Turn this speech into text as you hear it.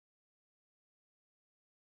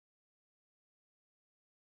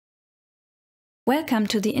Welcome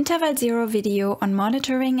to the Interval Zero video on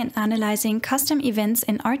monitoring and analyzing custom events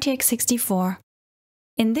in RTX64.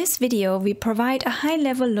 In this video, we provide a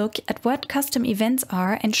high-level look at what custom events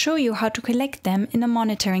are and show you how to collect them in a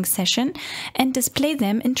monitoring session and display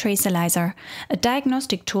them in Tracealyzer, a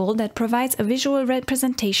diagnostic tool that provides a visual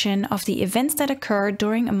representation of the events that occur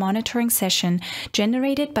during a monitoring session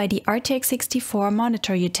generated by the RTX64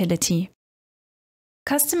 Monitor utility.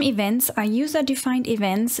 Custom events are user-defined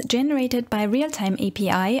events generated by real-time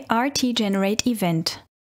API RT_generate_event.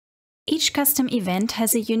 Each custom event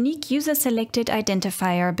has a unique user-selected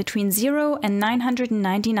identifier between 0 and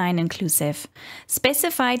 999 inclusive,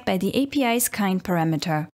 specified by the API's kind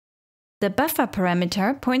parameter. The buffer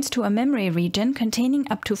parameter points to a memory region containing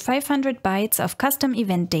up to 500 bytes of custom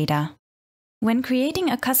event data. When creating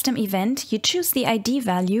a custom event, you choose the ID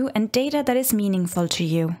value and data that is meaningful to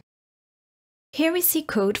you. Here we see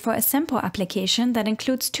code for a sample application that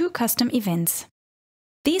includes two custom events.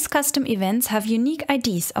 These custom events have unique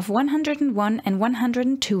IDs of 101 and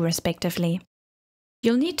 102 respectively.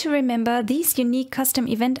 You'll need to remember these unique custom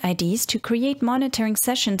event IDs to create monitoring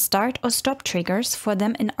session start or stop triggers for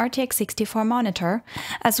them in RTX64 Monitor,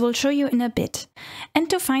 as we'll show you in a bit, and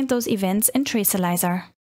to find those events in Tracealyzer.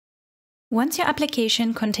 Once your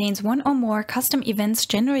application contains one or more custom events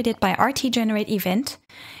generated by RT_generate_event,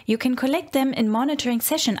 you can collect them in monitoring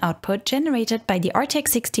session output generated by the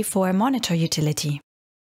RTX64 Monitor utility.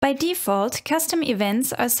 By default, custom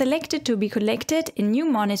events are selected to be collected in new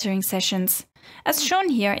monitoring sessions, as shown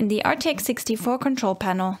here in the RTX64 control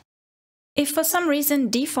panel. If for some reason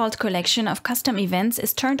default collection of custom events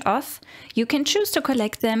is turned off, you can choose to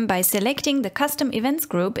collect them by selecting the custom events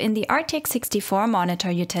group in the RTX64 Monitor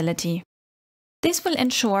utility. This will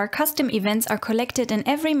ensure custom events are collected in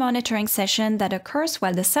every monitoring session that occurs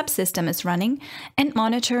while the subsystem is running and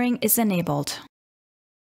monitoring is enabled.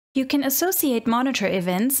 You can associate monitor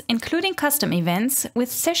events, including custom events,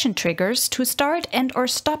 with session triggers to start and/or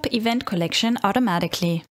stop event collection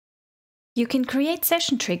automatically. You can create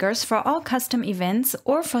session triggers for all custom events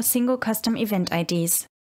or for single custom event IDs.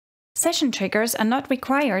 Session triggers are not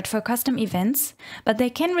required for custom events, but they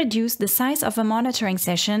can reduce the size of a monitoring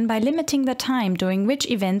session by limiting the time during which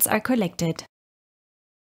events are collected.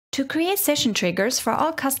 To create session triggers for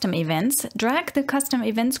all custom events, drag the custom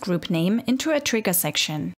events group name into a trigger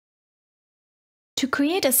section. To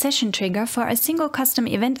create a session trigger for a single custom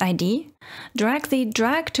event ID, drag the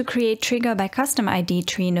Drag to Create Trigger by Custom ID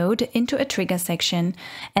tree node into a trigger section,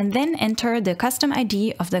 and then enter the custom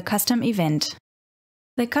ID of the custom event.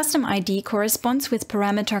 The custom ID corresponds with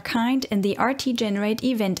parameter kind in the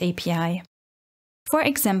RT_generate_event API. For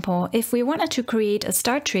example, if we wanted to create a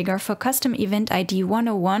start trigger for custom event ID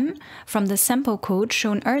 101 from the sample code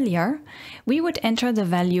shown earlier, we would enter the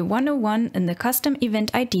value 101 in the custom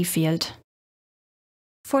event ID field.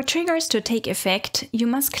 For triggers to take effect, you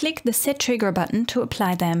must click the Set Trigger button to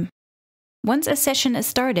apply them. Once a session is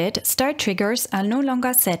started, start triggers are no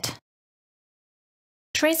longer set.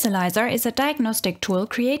 Tracealyzer is a diagnostic tool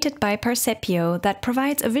created by Percepio that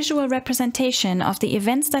provides a visual representation of the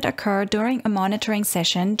events that occur during a monitoring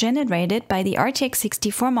session generated by the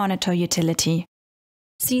RTX64 Monitor utility.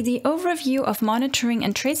 See the Overview of Monitoring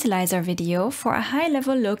and Tracealyzer video for a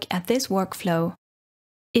high-level look at this workflow.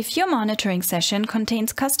 If your monitoring session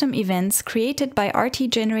contains custom events created by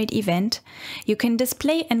RT_generate_event, you can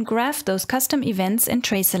display and graph those custom events in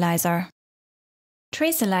Tracealyzer.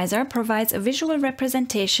 Tracealyzer provides a visual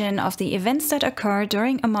representation of the events that occur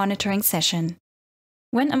during a monitoring session.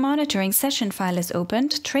 When a monitoring session file is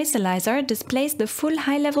opened, Tracealyzer displays the full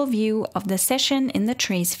high-level view of the session in the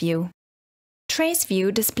Trace view. Trace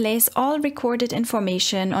view displays all recorded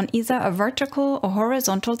information on either a vertical or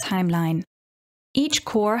horizontal timeline. Each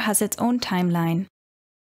core has its own timeline.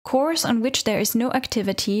 Cores on which there is no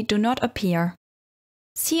activity do not appear.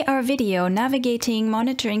 See our video Navigating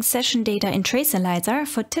Monitoring Session Data in Tracealyzer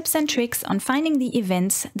for tips and tricks on finding the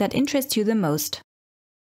events that interest you the most.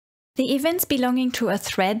 The events belonging to a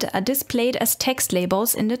thread are displayed as text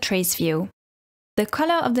labels in the Trace view. The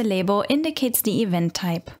color of the label indicates the event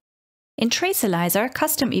type. In Tracealyzer,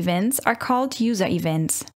 custom events are called user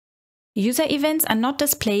events. User events are not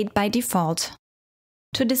displayed by default.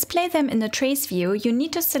 To display them in the Trace view, you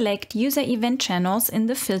need to select User Event Channels in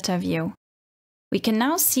the Filter view. We can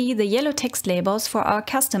now see the yellow text labels for our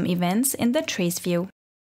custom events in the Trace view.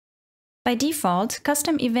 By default,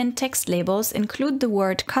 custom event text labels include the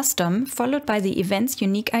word custom followed by the event's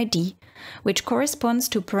unique ID, which corresponds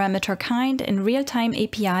to parameter kind in real-time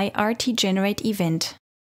API RT_generate_event.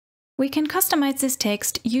 We can customize this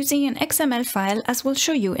text using an XML file, as we'll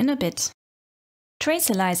show you in a bit.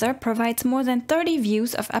 Tracealyzer provides more than 30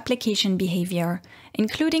 views of application behavior,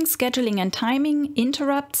 including scheduling and timing,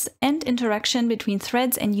 interrupts, and interaction between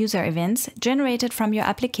threads and user events generated from your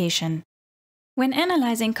application. When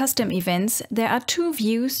analyzing custom events, there are two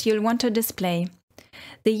views you'll want to display.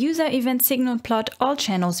 The User Event Signal Plot All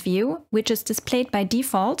Channels view, which is displayed by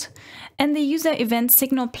default, and the User Event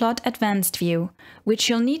Signal Plot Advanced view, which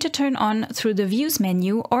you'll need to turn on through the Views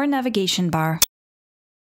menu or navigation bar.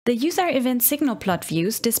 The User Event Signal Plot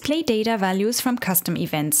views display data values from custom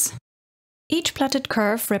events. Each plotted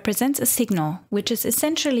curve represents a signal, which is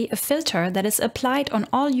essentially a filter that is applied on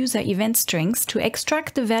all user event strings to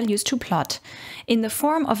extract the values to plot, in the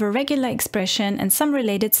form of a regular expression and some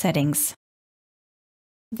related settings.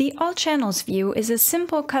 The All Channels view is a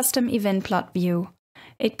simple custom event plot view.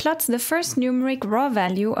 It plots the first numeric raw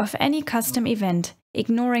value of any custom event,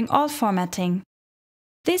 ignoring all formatting.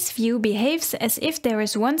 This view behaves as if there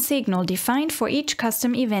is one signal defined for each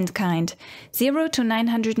custom event kind, 0 to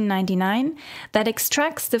 999, that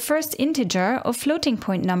extracts the first integer or floating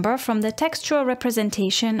point number from the textual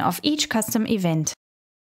representation of each custom event.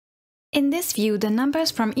 In this view, the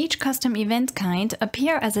numbers from each custom event kind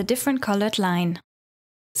appear as a different colored line.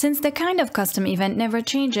 Since the kind of custom event never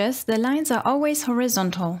changes, the lines are always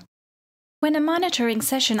horizontal. When a monitoring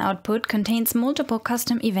session output contains multiple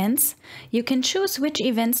custom events, you can choose which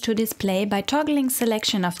events to display by toggling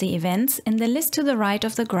selection of the events in the list to the right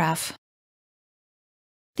of the graph.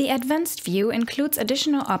 The advanced view includes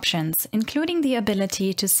additional options, including the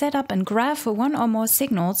ability to set up and graph one or more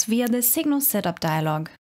signals via the Signal Setup dialog.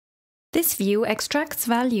 This view extracts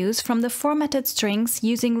values from the formatted strings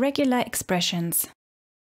using regular expressions.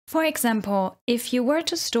 For example, if you were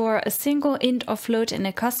to store a single int or float in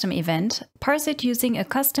a custom event, parse it using a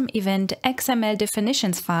custom event XML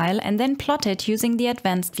definitions file and then plot it using the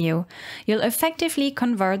advanced view, you'll effectively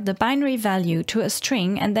convert the binary value to a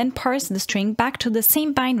string and then parse the string back to the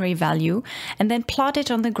same binary value and then plot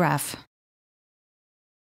it on the graph.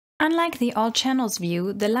 Unlike the All Channels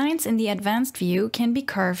view, the lines in the advanced view can be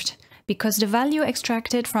curved, because the value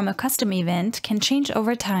extracted from a custom event can change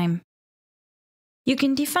over time. You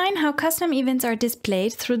can define how custom events are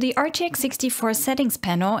displayed through the RTX64 settings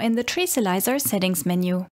panel in the Tracealyzer settings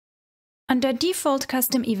menu. Under default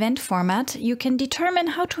custom event format, you can determine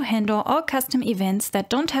how to handle all custom events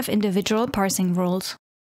that don't have individual parsing rules.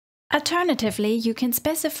 Alternatively, you can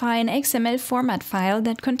specify an XML format file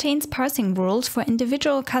that contains parsing rules for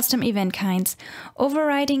individual custom event kinds,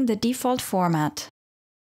 overriding the default format.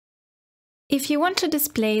 If you want to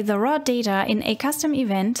display the raw data in a custom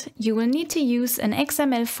event, you will need to use an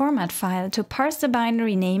XML format file to parse the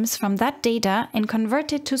binary names from that data and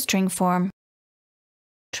convert it to string form.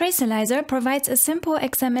 Tracealyzer provides a simple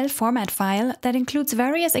XML format file that includes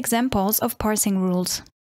various examples of parsing rules.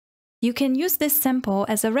 You can use this sample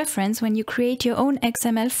as a reference when you create your own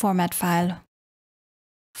XML format file.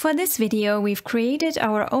 For this video, we've created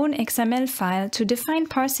our own XML file to define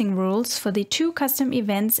parsing rules for the two custom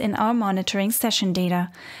events in our monitoring session data,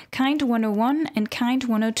 kind 101 and kind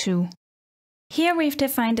 102. Here we've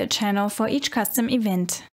defined a channel for each custom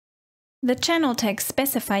event. The channel text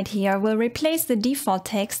specified here will replace the default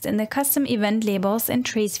text in the custom event labels and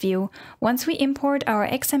trace view once we import our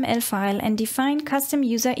XML file and define custom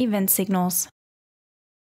user event signals.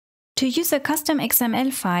 To use a custom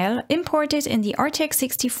XML file, import it in the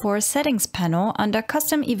RTX64 settings panel under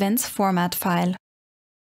Custom Events Format file.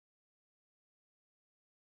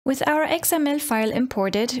 With our XML file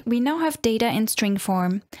imported, we now have data in string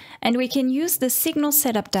form, and we can use the Signal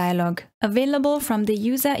Setup dialog, available from the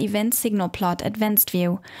User Event Signal Plot Advanced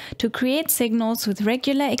view, to create signals with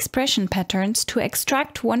regular expression patterns to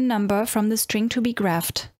extract one number from the string to be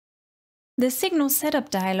graphed. The Signal Setup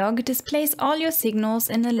dialog displays all your signals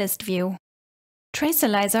in a list view.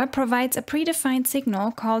 Tracealyzer provides a predefined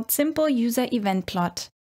signal called Simple User Event Plot.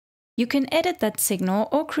 You can edit that signal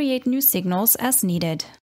or create new signals as needed.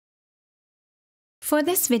 For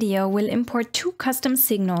this video, we'll import two custom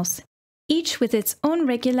signals, each with its own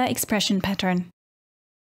regular expression pattern.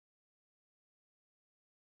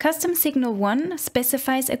 Custom Signal 1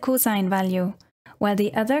 specifies a cosine value, while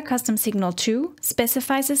the other custom signal 2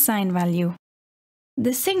 specifies a sine value.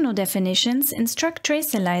 The signal definitions instruct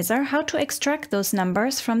Tracealyzer how to extract those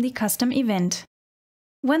numbers from the custom event.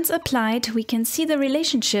 Once applied, we can see the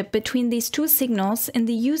relationship between these two signals in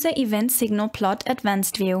the User Event Signal Plot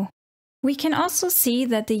Advanced view. We can also see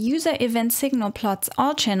that the User Event Signal Plots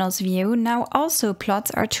All Channels view now also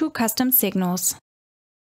plots our two custom signals.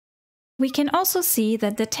 We can also see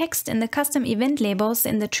that the text in the custom event labels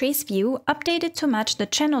in the trace view updated to match the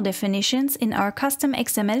channel definitions in our custom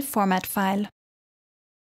XML format file.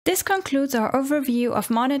 This concludes our overview of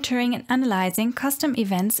monitoring and analyzing custom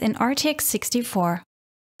events in RTX64.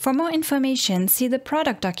 For more information, see the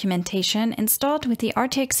product documentation installed with the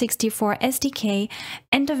RTX64 SDK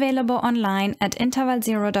and available online at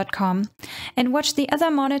intervalzero.com, and watch the other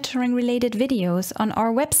monitoring-related videos on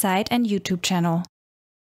our website and YouTube channel.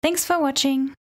 Thanks for watching!